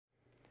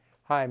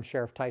Hi, I'm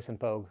Sheriff Tyson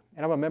Pogue,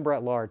 and I'm a member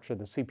at large for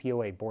the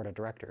CPOA Board of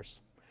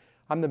Directors.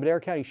 I'm the Madera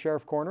County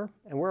Sheriff Coroner,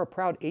 and we're a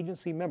proud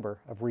agency member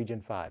of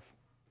Region 5.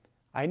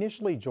 I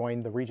initially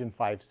joined the Region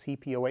 5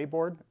 CPOA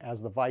Board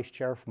as the Vice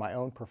Chair for my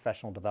own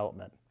professional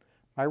development.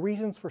 My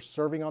reasons for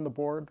serving on the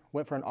board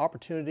went from an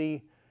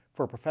opportunity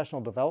for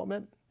professional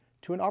development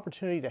to an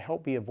opportunity to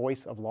help be a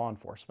voice of law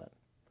enforcement.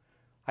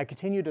 I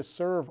continue to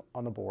serve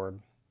on the board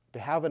to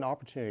have an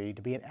opportunity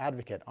to be an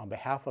advocate on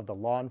behalf of the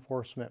law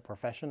enforcement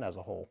profession as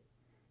a whole.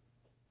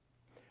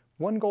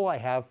 One goal I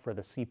have for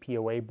the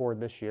CPOA board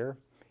this year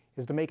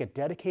is to make a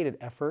dedicated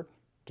effort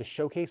to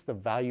showcase the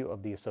value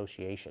of the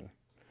association.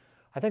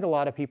 I think a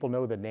lot of people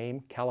know the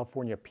name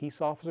California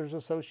Peace Officers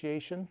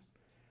Association,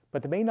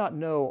 but they may not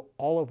know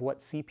all of what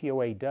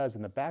CPOA does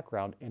in the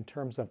background in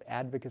terms of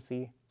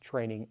advocacy,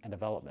 training, and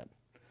development.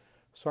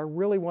 So I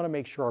really want to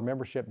make sure our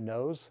membership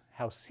knows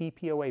how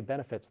CPOA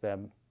benefits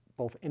them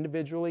both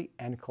individually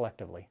and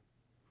collectively.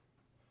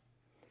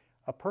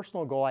 A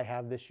personal goal I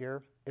have this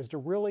year is to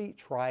really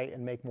try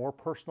and make more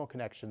personal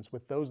connections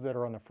with those that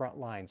are on the front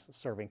lines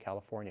serving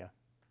California.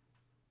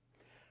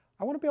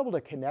 I want to be able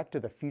to connect to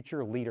the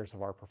future leaders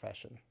of our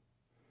profession.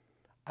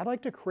 I'd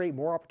like to create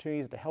more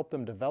opportunities to help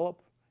them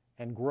develop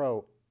and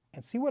grow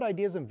and see what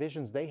ideas and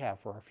visions they have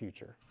for our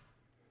future.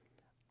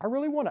 I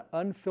really want an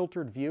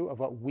unfiltered view of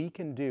what we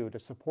can do to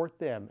support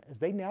them as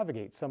they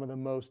navigate some of the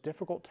most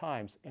difficult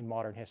times in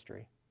modern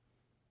history.